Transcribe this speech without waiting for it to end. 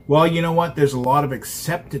Well, you know what? There's a lot of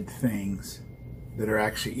accepted things that are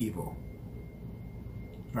actually evil.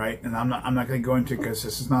 Right? And I'm not going to go into it because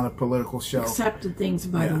this is not a political show. Accepted things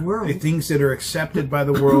by the world. The things that are accepted by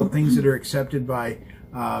the world, things that are accepted by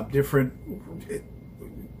different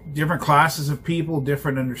classes of people,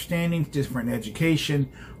 different understandings, different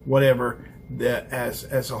education, whatever. That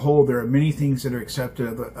as a whole, there are many things that are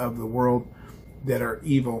accepted of the world that are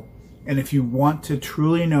evil. And if you want to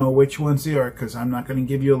truly know which ones they are, because I'm not going to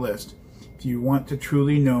give you a list, if you want to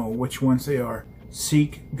truly know which ones they are,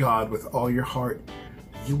 seek God with all your heart.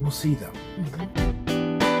 You will see them.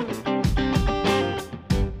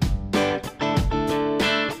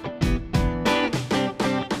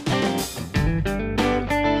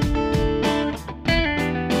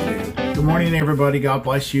 Good morning, everybody. God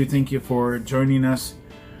bless you. Thank you for joining us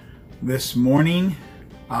this morning.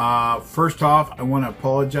 First off, I want to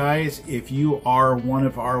apologize if you are one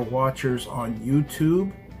of our watchers on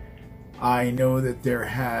YouTube. I know that there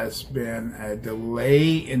has been a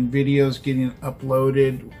delay in videos getting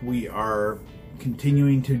uploaded. We are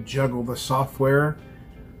continuing to juggle the software,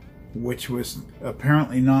 which was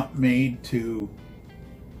apparently not made to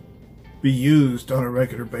be used on a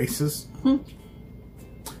regular basis.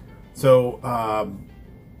 So,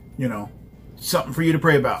 you know, something for you to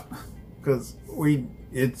pray about, because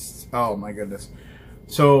it's, oh my goodness.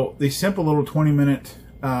 So the simple little 20-minute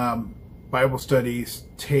Bible studies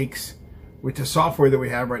takes, with the software that we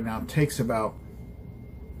have right now, takes about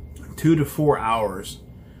 2 to 4 hours,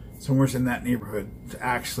 somewhere in that neighborhood, to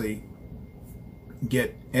actually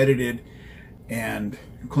get edited and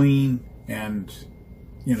clean and,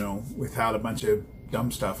 you know, without a bunch of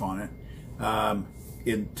dumb stuff on it,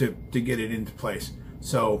 to get it into place.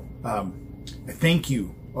 So I thank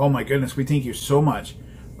you. Oh my goodness, we thank you so much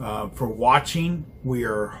for watching. We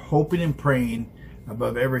are hoping and praying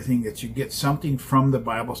above everything that you get something from the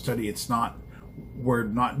Bible study. We're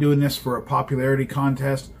not doing this for a popularity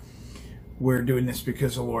contest. We're doing this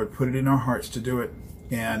because the Lord put it in our hearts to do it,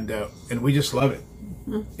 and we just love it.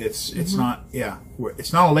 It's not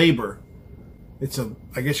it's not a labor. It's a,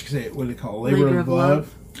 I guess you could say, what do they call it? Labor of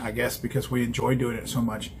love. I guess because we enjoy doing it so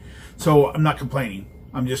much. So I'm not complaining.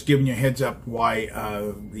 I'm just giving you a heads up why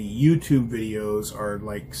the YouTube videos are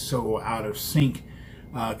like so out of sync.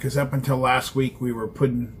 Because up until last week, we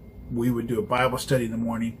would do a Bible study in the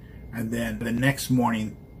morning, and then the next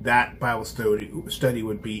morning that Bible study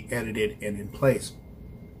would be edited and in place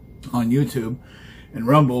on YouTube and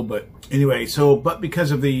Rumble. But anyway, but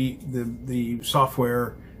because of the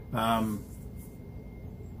software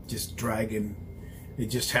just dragging, it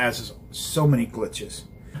just has so many glitches.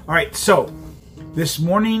 All right, so this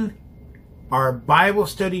morning, our Bible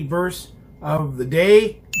study verse of the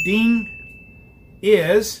day, ding,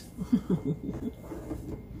 is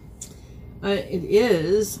it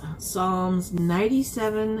is Psalms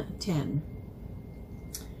 97:10.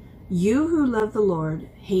 You who love the Lord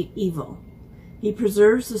hate evil. He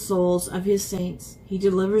preserves the souls of his saints. He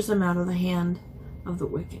delivers them out of the hand of the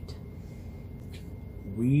wicked.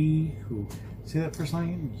 We who, say that first line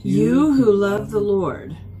again? You who love the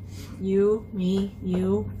Lord, you, me,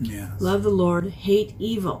 you, yes, love the Lord, hate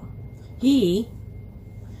evil. He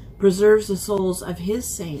preserves the souls of his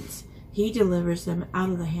saints. He delivers them out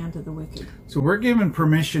of the hand of the wicked. So we're given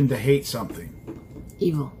permission to hate something.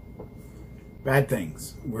 Evil. Bad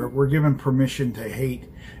things. We're given permission to hate.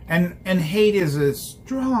 And hate is a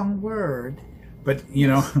strong word. But, you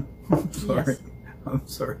know, I'm sorry. Yes. I'm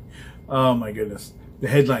sorry. Oh, my goodness. The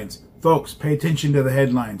headlines. Folks, pay attention to the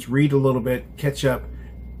headlines. Read a little bit. Catch up.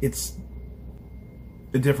 It's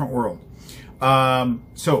a different world.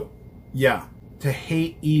 So, yeah. To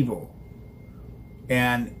hate evil.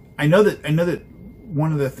 And I know that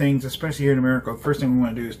one of the things, especially here in America, the first thing we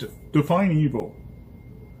want to do is to define evil.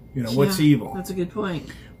 You know, what's evil? That's a good point.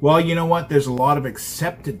 Well, you know what? There's a lot of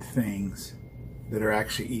accepted things that are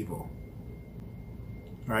actually evil.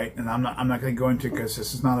 Right? And I'm not going to go into it because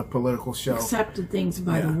this is not a political show. Accepted things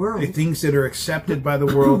by the world. The things that are accepted by the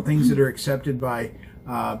world, things that are accepted by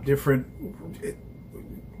different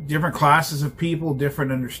classes of people,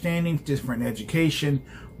 different understandings, different education,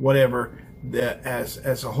 whatever. That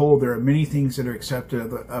as a whole, there are many things that are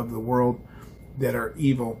accepted of the world that are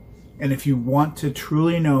evil. And if you want to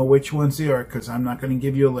truly know which ones they are, because I'm not going to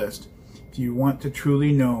give you a list, if you want to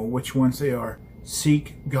truly know which ones they are,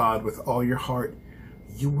 seek God with all your heart.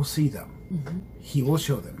 You will see them. He will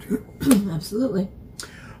show them to you. Absolutely.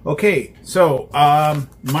 Okay, so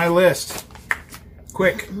my list.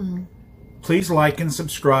 Quick. Please like and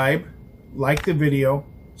subscribe. Like the video.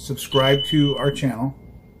 Subscribe to our channel.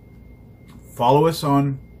 Follow us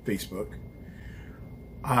on Facebook.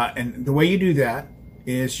 And the way you do that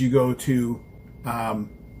is you go to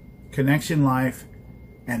Connection Life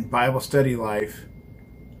and Bible Study Life.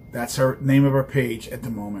 That's our name of our page at the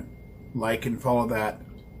moment. Like and follow that.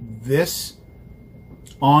 This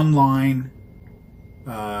online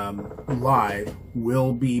live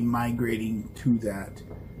will be migrating to that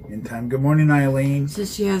in time. Good morning, Eileen.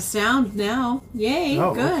 Says she has sound now. Yay,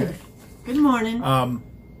 Oh, good. okay. Good morning.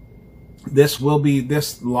 This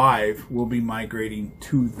live will be migrating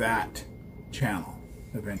to that channel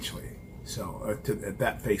eventually. So to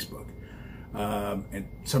that Facebook, and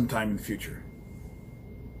sometime in the future,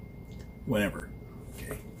 whenever.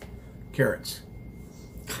 Okay, carrots.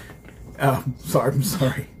 I'm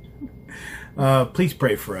sorry. Please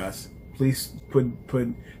pray for us. Please put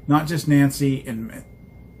not just Nancy and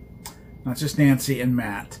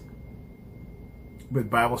Matt, but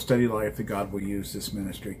Bible Study Life that God will use this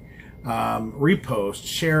ministry. Repost,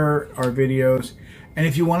 share our videos, and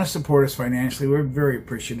if you want to support us financially, we're very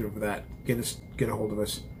appreciative of that. Get a hold of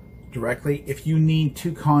us directly. If you need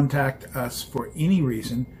to contact us for any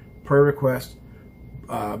reason, prayer requests,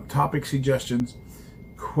 topic suggestions,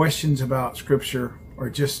 questions about Scripture, or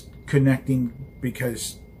just connecting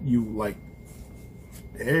because you like,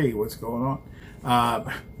 hey, what's going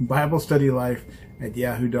on? Bible Study Life at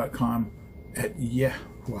yahoo.com.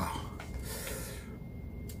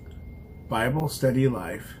 Bible Study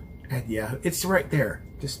Life at Yahoo. It's right there.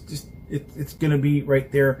 It's going to be right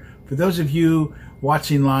there. For those of you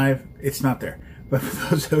watching live, it's not there. But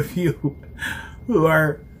for those of you who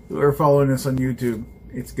are following us on YouTube,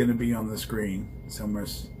 it's going to be on the screen somewhere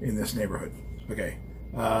in this neighborhood. Okay.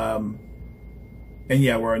 And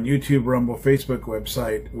yeah, we're on YouTube, Rumble, Facebook,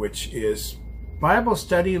 website, which is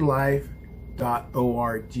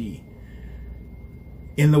BibleStudyLife.org.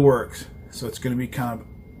 In the works. So it's going to be kind of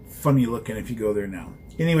funny looking if you go there now.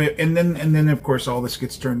 Anyway, and then of course all this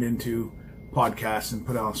gets turned into podcasts and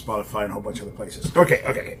put out on Spotify and a whole bunch of other places.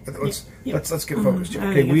 Okay. Let's get focused here.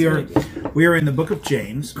 Okay, we are in the book of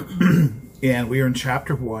James, and we are in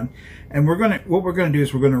chapter 1, and what we're gonna do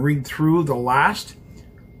is we're gonna read through the last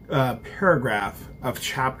paragraph of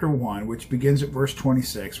chapter 1, which begins at verse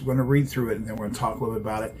 26. We're gonna read through it, and then we're gonna talk a little bit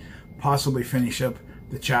about it, possibly finish up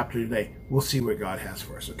the chapter today. We'll see what God has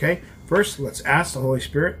for us. Okay. First, let's ask the Holy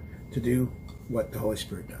Spirit to do what the Holy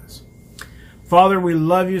Spirit does. Father, we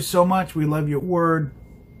love you so much. We love your word.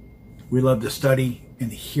 We love to study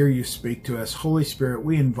and hear you speak to us. Holy Spirit,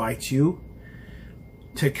 we invite you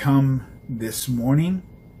to come this morning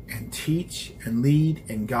and teach and lead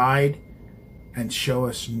and guide and show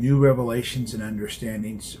us new revelations and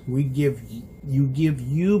understandings. We give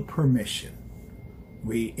you permission.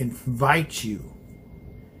 We invite you.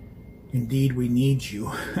 Indeed, we need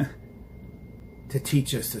you to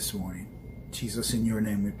teach us this morning. Jesus, in your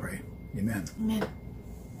name we pray. Amen. Amen.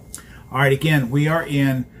 All right, again, we are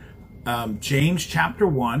in James chapter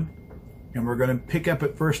 1, and we're going to pick up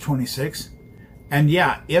at verse 26. And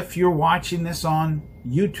yeah, if you're watching this on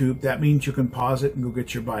YouTube, that means you can pause it and go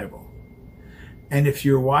get your Bible. And if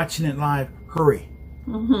you're watching it live, hurry.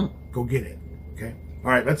 Go get it. Okay?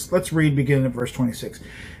 All right, let's read beginning at verse 26.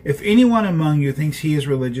 If anyone among you thinks he is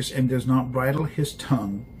religious and does not bridle his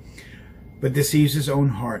tongue, but deceives his own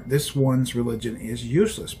heart, this one's religion is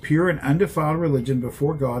useless. Pure and undefiled religion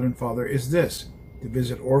before God and Father is this: to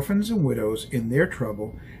visit orphans and widows in their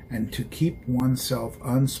trouble, and to keep oneself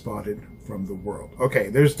unspotted from the world. Okay,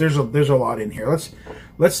 there's a lot in here.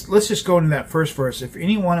 Let's just go into that first verse. If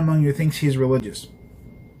anyone among you thinks he's religious,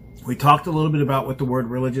 we talked a little bit about what the word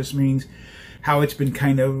religious means, how it's been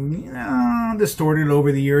kind of distorted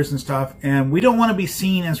over the years and stuff. And we don't want to be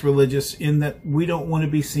seen as religious, in that we don't want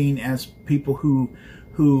to be seen as people who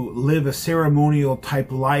live a ceremonial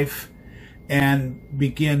type life and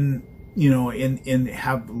begin, and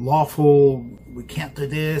have lawful, we can't do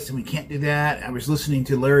this and we can't do that. I was listening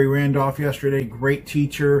to Larry Randolph yesterday, great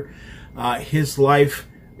teacher. His life,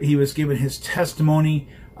 he was given his testimony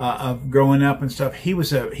of growing up and stuff. He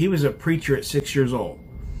was a preacher at 6 years old.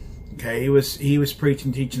 Okay, he was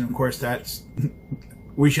preaching, teaching. Of course,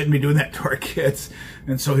 we shouldn't be doing that to our kids,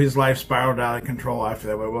 and so his life spiraled out of control after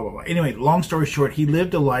that. Blah, blah, blah. Anyway, long story short, he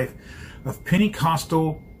lived a life of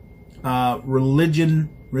Pentecostal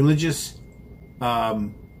religious,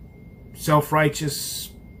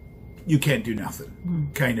 self-righteous, you can't do nothing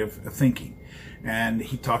kind of thinking. And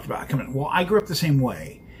he talked about coming. Well, I grew up the same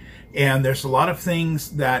way. And there's a lot of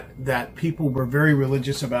things that people were very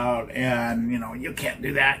religious about, and you can't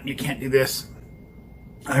do that, you can't do this.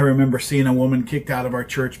 I remember seeing a woman kicked out of our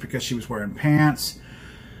church because she was wearing pants,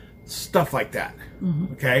 stuff like that.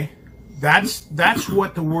 Okay, that's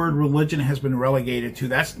what the word religion has been relegated to.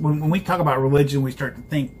 That's when we talk about religion, we start to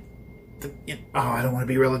think I don't want to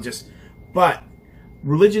be religious. But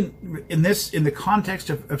religion, in the context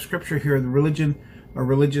of Scripture here, the religion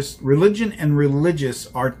and religious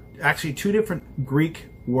are actually two different Greek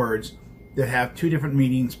words that have two different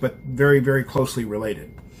meanings, but very, very closely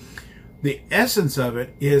related. The essence of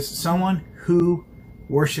it is someone who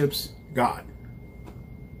worships God.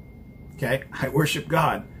 Okay, I worship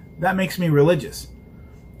God. That makes me religious.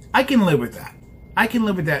 I can live with that.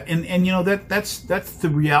 And you know, that's the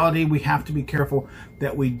reality. We have to be careful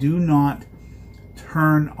that we do not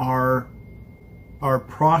turn our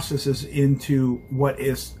processes into what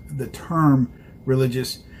is the term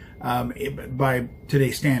religious by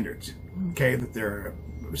today's standards. Okay, that they're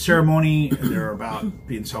ceremony, they're about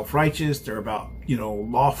being self-righteous, they're about, you know,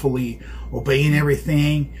 lawfully obeying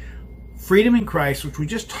everything. Freedom in Christ, which we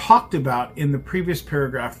just talked about in the previous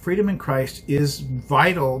paragraph, freedom in Christ is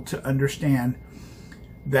vital to understand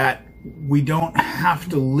that we don't have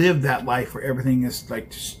to live that life where everything is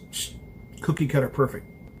like cookie cutter perfect.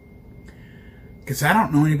 Because I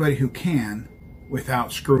don't know anybody who can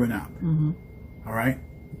without screwing up. All right?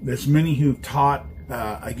 There's many who've taught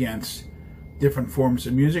against different forms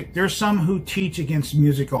of music. There's some who teach against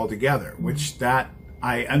music altogether, which that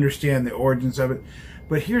I understand the origins of it.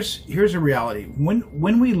 But here's a reality.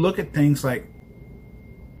 When we look at things like,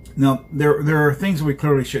 now there are things that we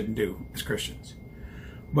clearly shouldn't do as Christians,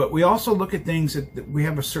 but we also look at things that we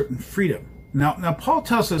have a certain freedom. Now Paul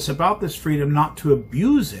tells us about this freedom not to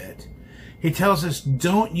abuse it. He tells us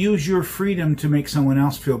don't use your freedom to make someone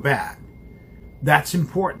else feel bad. That's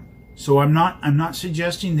important. So I'm not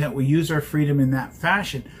suggesting that we use our freedom in that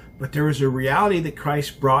fashion, but there is a reality that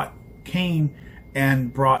Christ came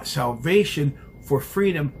and brought salvation for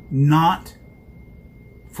freedom, not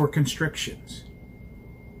for constrictions.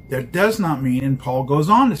 That does not mean, and Paul goes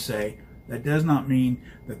on to say, that does not mean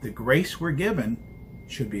that the grace we're given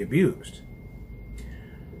should be abused.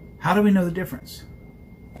 How do we know the difference?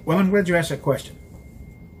 Well, I'm glad you asked that question,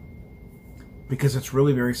 because it's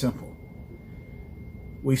really very simple.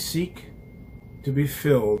 We seek to be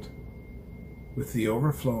filled with the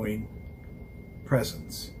overflowing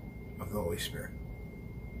presence of the Holy Spirit.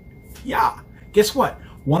 Yeah. Guess what?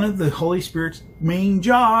 One of the Holy Spirit's main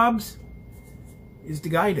jobs is to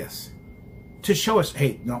guide us, to show us,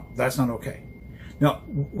 hey, no, that's not okay. Now,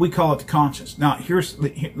 we call it the conscience. Now, let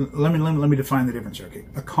me define the difference here. Okay,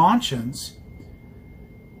 a conscience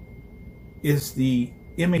is the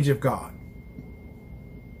image of God.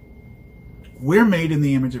 We're made in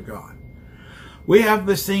the image of God. We have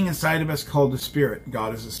this thing inside of us called the Spirit.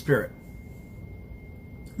 God is a spirit.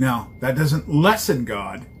 Now, that doesn't lessen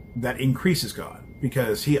God. That increases God,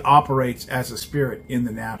 because he operates as a spirit in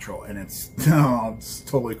the natural, and it's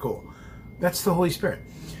totally cool. That's the Holy Spirit.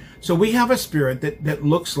 So we have a spirit that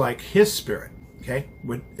looks like his spirit. Okay,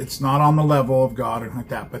 it's not on the level of God or like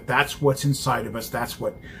that, but that's what's inside of us. That's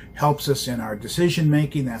what helps us in our decision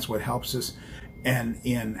making. That's what helps us and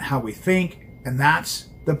in how we think, and that's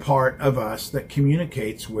the part of us that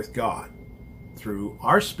communicates with God through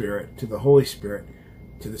our spirit to the Holy Spirit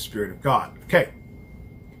to the Spirit of God. Okay.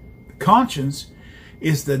 Conscience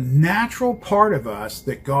is the natural part of us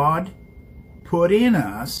that God put in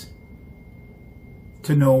us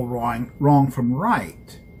to know wrong from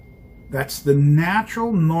right. That's the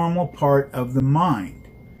natural, normal part of the mind.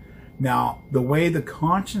 Now, the way the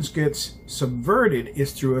conscience gets subverted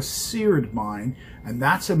is through a seared mind, and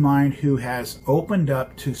that's a mind who has opened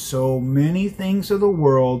up to so many things of the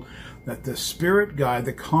world that the spirit guide,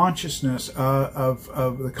 the consciousness of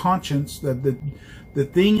the conscience, the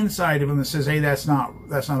thing inside of him that says, hey, that's not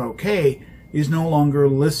okay, is no longer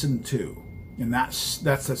listened to. And that's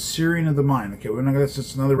a searing of the mind. Okay, we're not gonna, that's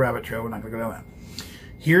just another rabbit trail, we're not gonna go down that.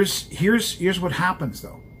 Here's what happens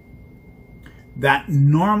though. That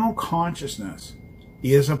normal consciousness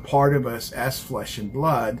is a part of us as flesh and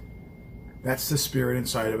blood. That's the spirit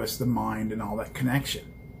inside of us, the mind and all that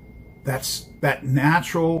connection. That's that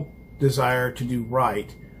natural desire to do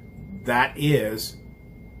right. That is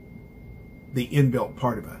the inbuilt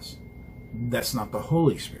part of us. That's not the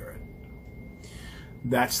Holy Spirit.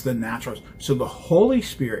 That's the natural. So the Holy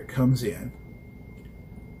Spirit comes in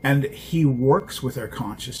and he works with our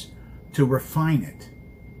conscience to refine it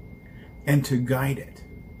and to guide it,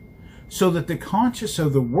 so that the conscious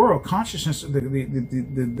of the world, consciousness, I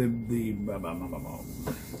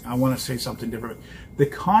want to say something different. The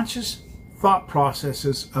conscious thought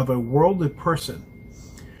processes of a worldly person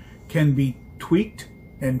can be tweaked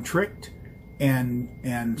and tricked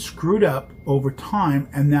and screwed up over time,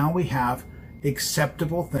 and now we have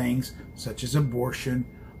acceptable things such as abortion,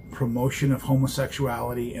 promotion of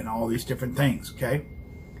homosexuality, and all these different things. Okay,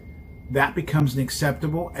 that becomes an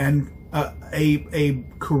acceptable, and a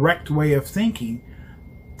correct way of thinking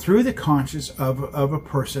through the conscience of a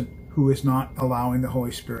person who is not allowing the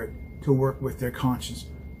Holy Spirit to work with their conscience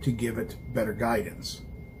to give it better guidance.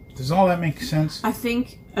 Does all that make sense? I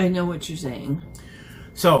think I know what you're saying.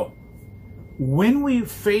 So, when we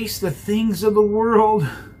face the things of the world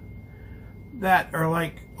that are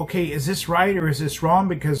like, okay, is this right or is this wrong?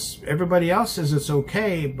 Because everybody else says it's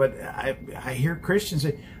okay, but I hear Christians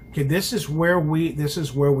say, okay, this is where we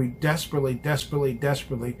desperately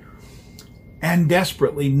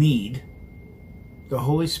need the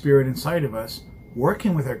Holy Spirit inside of us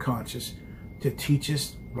working with our conscience to teach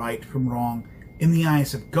us right from wrong in the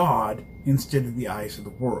eyes of God instead of the eyes of the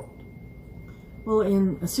world. Well,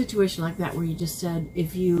 in a situation like that where you just said,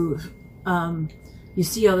 if you you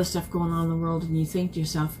see all this stuff going on in the world and you think to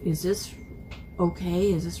yourself, is this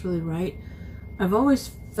okay? Is this really right? I've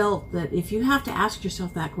always felt that if you have to ask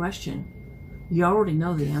yourself that question, you already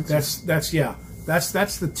know the answer.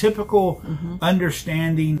 That's the typical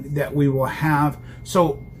understanding that we will have.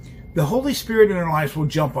 So the Holy Spirit in our lives will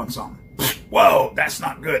jump on something. Whoa, that's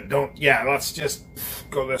not good. Let's just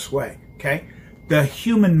go this way. Okay? The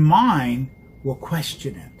human mind will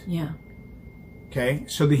question it. Yeah. Okay?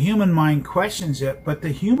 So the human mind questions it, but the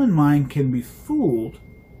human mind can be fooled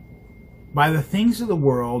by the things of the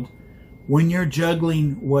world when you're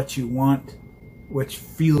juggling what you want, which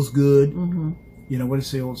feels good. You know, what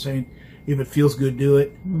is the old saying? If it feels good, do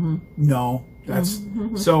it. No, that's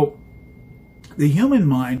so. The human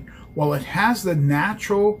mind, while it has the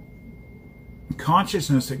natural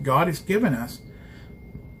consciousness that God has given us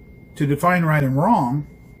to define right and wrong,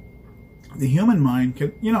 the human mind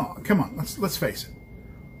can, come on, let's face it.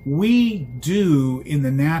 We do in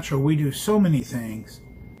the natural, we do so many things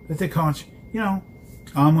that the conscious,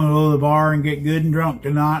 I'm going to go to the bar and get good and drunk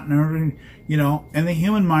tonight and everything, and the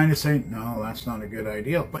human mind is saying, no, that's not a good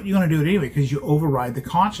idea. But you're going to do it anyway because you override the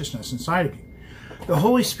consciousness inside of you. The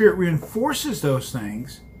Holy Spirit reinforces those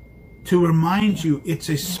things to remind you it's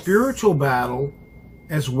a spiritual battle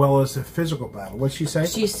as well as a physical battle. What'd she say?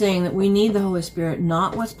 She's saying that we need the Holy Spirit,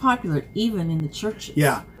 not what's popular, even in the churches.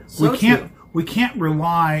 Yeah. So we can't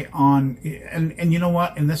rely on, and you know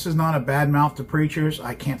what, and this is not a bad mouth to preachers.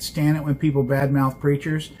 I can't stand it when people bad mouth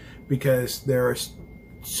preachers because there are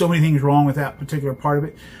so many things wrong with that particular part of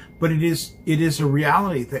it. But it is a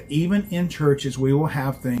reality that even in churches we will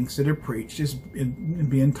have things that are preached as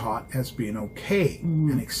being taught as being okay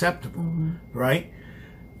and acceptable, right?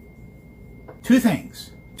 Two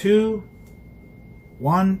things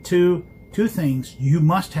you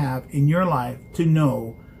must have in your life to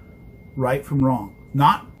know right from wrong.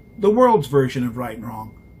 Not the world's version of right and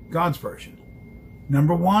wrong, God's version.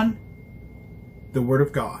 Number one, the Word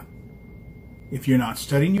of God. If you're not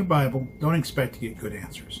studying your Bible, don't expect to get good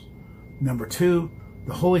answers. Number two,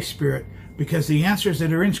 the Holy Spirit, because the answers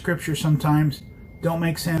that are in Scripture sometimes don't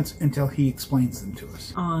make sense until He explains them to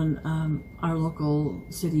us. On our local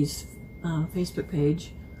city's Facebook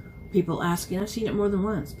page, people asking, I've seen it more than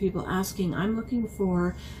once, people asking, I'm looking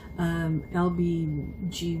for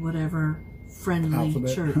LBG whatever friendly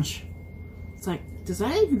Alphabet. Church. It's like, does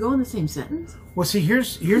that even go in the same sentence? Well, see,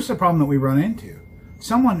 here's the problem that we run into.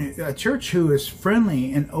 A church who is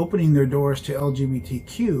friendly and opening their doors to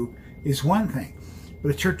LGBTQ is one thing, but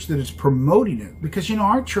a church that is promoting it, because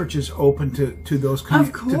our church is open to those kind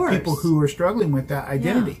of to people who are struggling with that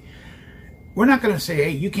identity. Yeah. We're not going to say, hey,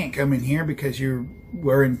 you can't come in here because you're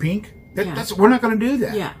wearing pink. We're not going to do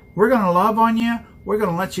that. Yeah. We're going to love on you. We're going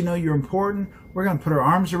to let you know you're important. We're going to put our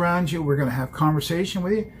arms around you. We're going to have conversation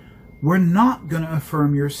with you. We're not going to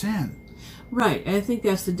affirm your sin. Right. And I think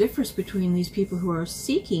that's the difference between these people who are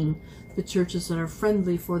seeking the churches that are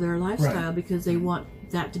friendly for their lifestyle because they want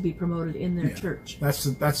that to be promoted in their church. That's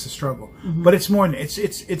the struggle. But it's more than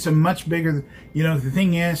it's a much bigger. The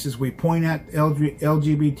thing is we point at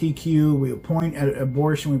LGBTQ, we point at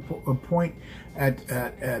abortion, we point at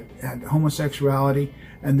homosexuality,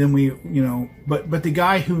 and then we but the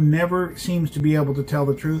guy who never seems to be able to tell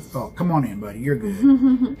the truth. Oh, come on in, buddy, you're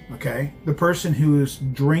good. Okay, the person who's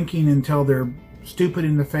drinking until they're stupid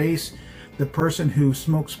in the face, the person who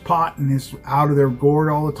smokes pot and is out of their gourd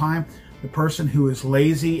all the time, the person who is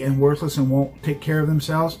lazy and worthless and won't take care of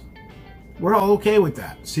themselves, we're all okay with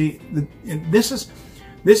that. See, this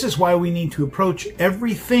is why we need to approach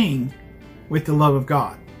everything with the love of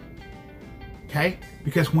God. Okay?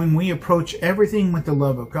 Because when we approach everything with the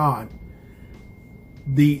love of God,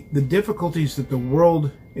 the difficulties that the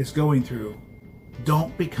world is going through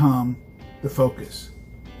don't become the focus.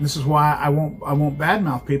 And this is why I won't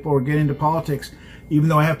badmouth people or get into politics, even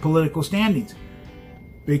though I have political standings.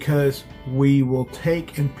 Because we will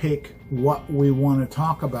take and pick what we want to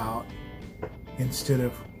talk about instead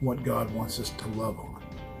of what God wants us to love on.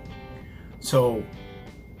 So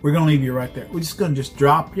we're going to leave you right there. We're just going to just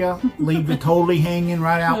drop you, leave you totally hanging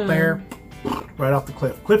right out there, right off the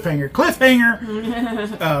cliff. Cliffhanger.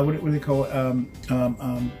 What do they call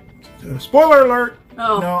it? Spoiler alert.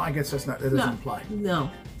 Oh. No, I guess that doesn't apply. No.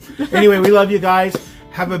 Anyway, we love you guys.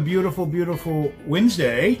 Have a beautiful, beautiful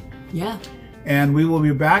Wednesday. Yeah. And we will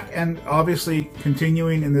be back and obviously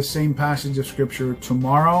continuing in the same passage of Scripture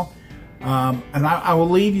tomorrow. And I will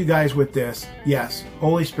leave you guys with this. Yes,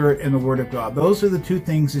 Holy Spirit and the Word of God. Those are the two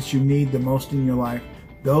things that you need the most in your life.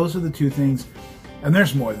 Those are the two things. And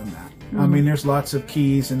there's more than that. I mean, there's lots of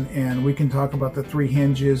keys, and we can talk about the 3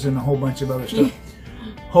 hinges and a whole bunch of other stuff.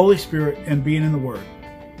 Holy Spirit and being in the Word.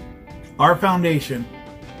 Our foundation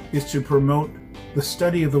is to promote the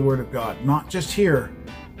study of the Word of God, not just here,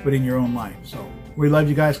 but in your own life. So we love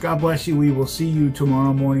you guys. God bless you. We will see you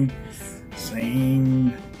tomorrow morning.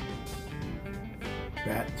 Same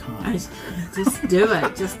that time. Just do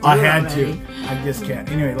it. Just do I it had already. to. I just can't.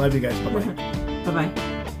 Anyway, love you guys. Bye-bye. Bye-bye.